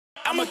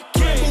I'ma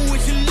gamble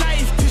with your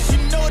life, cause you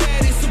know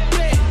that it's a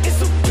bet. It's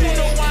a bet.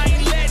 No, I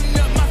ain't letting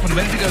up my... Well,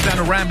 eventually goes down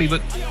to Ramby,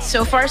 but...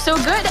 So far, so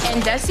good.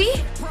 And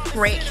Desi,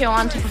 great kill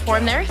on to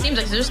perform there. Seems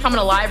like they're just coming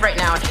alive right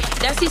now.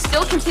 Desi's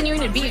still continuing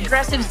to be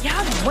aggressive.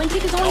 Yeah, one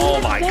tick is only... Oh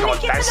my God,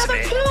 Desi.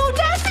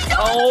 Desi,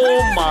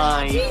 oh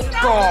my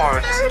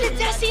God.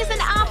 Desi is an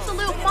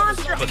absolute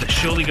monster. But they're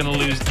surely going to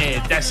lose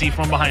Desi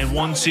from behind.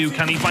 1-2.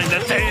 Can he find the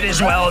third as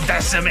well?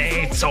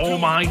 Decimates. Oh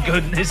my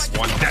goodness.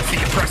 One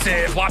Desi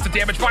impressive. Lots of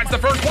damage. Finds the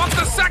first. Wants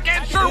the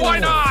second. Sure, why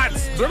not?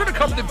 They're going to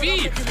come to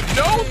B.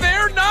 No,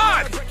 they're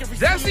not.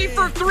 Desi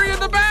for 3 in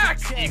the back.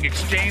 Being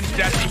exchanged.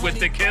 Desi with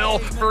the kill.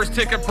 First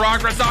tick of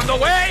progress on the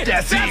way.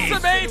 Desi.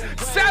 Decimate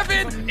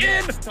 7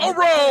 in a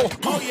row.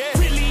 Oh yeah.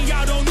 Really,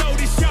 y'all don't know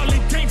this. Y'all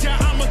in danger.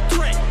 I'm a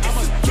threat.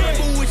 I'ma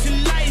gamble with your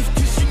life,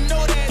 cause you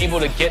know that... Able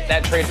to get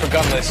that trade for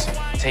Gunless.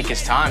 Take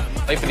his time,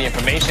 play for the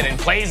information, and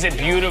plays it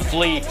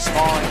beautifully.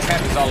 Small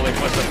intent is all the way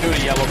pushed through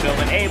the yellow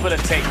building, able to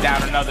take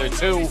down another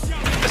 2.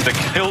 As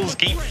the kills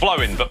keep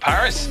flowing, but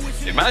Paris,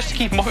 they've managed to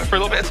keep him off it for a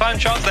little bit of time.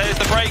 Chance, there's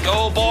the break.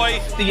 Oh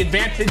boy. The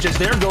advantage is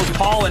there goes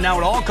Paul, and now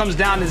it all comes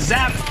down to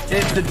Zap.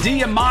 It's the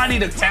Diamante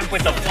to Temp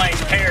with the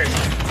flanks. Paris,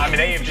 I mean,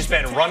 they have just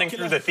been running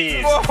through the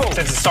thieves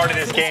since the start of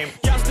this game.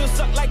 Y'all still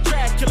suck like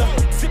Dracula.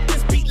 Zip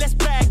this beat, let's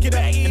back it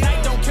up. And I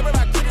don't care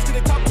about critics, they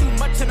talk too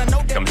much, and I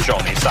know Comes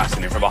John, the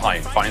assassin, in from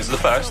behind. Finds the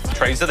first.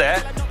 Trades are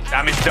there.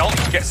 Damage dealt.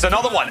 Gets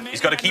another one. He's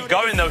got to keep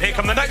going, though. Here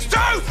come the next 2.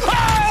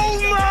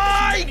 Oh,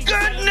 my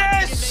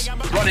goodness!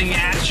 Running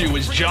at you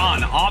is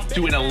John. Off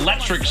to an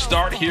electric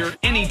start here.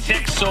 Any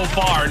ticks so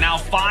far. Now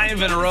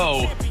 5 in a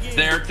row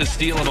there to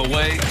steal it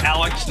away.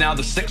 Alex, now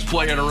the 6th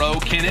play in a row.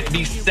 Can it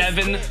be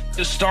 7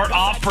 to start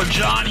off for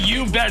John?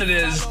 You bet it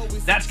is.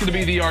 That's going to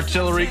be the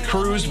artillery.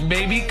 Cruise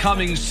maybe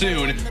coming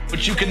soon,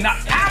 but you cannot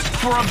ask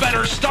for a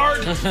better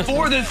start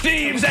for the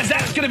Thieves, as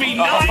that's going to be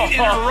 9 in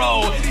a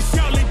row.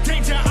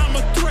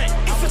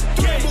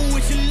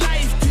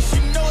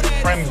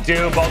 From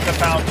Do, both the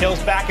found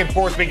kills. Back and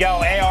forth we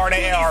go. AR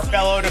to AR.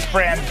 Fellow to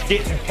friend.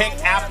 Getting pick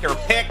after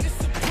pick.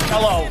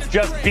 Fellow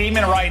just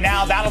beaming right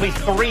now. That'll be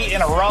 3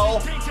 in a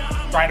row.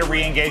 Trying to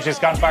re-engage this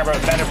gunfire, but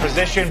a better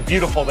position.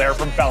 Beautiful there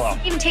from Fellow.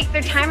 Even take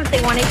their time if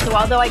they wanted to,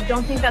 although I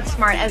don't think that's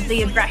smart, as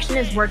the aggression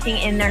is working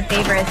in their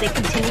favor as they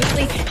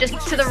continuously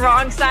just to the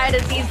wrong side,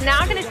 as he's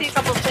now going to see a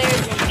couple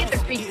players get the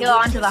free kill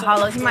onto the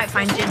hollows. He might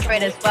find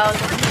Gintroid as well.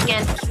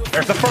 Again,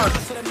 there's the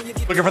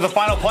first. Looking for the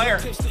final player.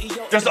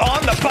 Just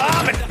on the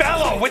bomb, and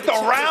Fellow with the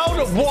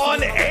round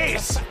 1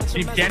 ace.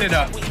 Team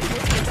Canada,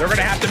 they're going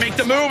to have to make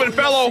the move, and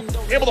Fellow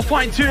able to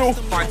find 2.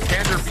 Find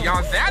standard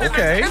beyond that,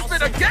 Okay. And then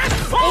Kismet again.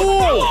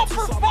 Oh,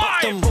 Fellow for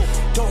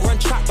 5. Don't run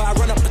trap, but I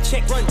run up a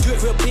check. Run, do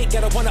it real big,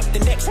 gotta one up the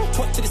next.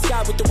 Point to the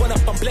sky with the one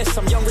up, I'm blessed.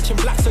 I'm young, rich,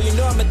 and black, so you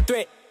know I'm a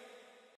threat.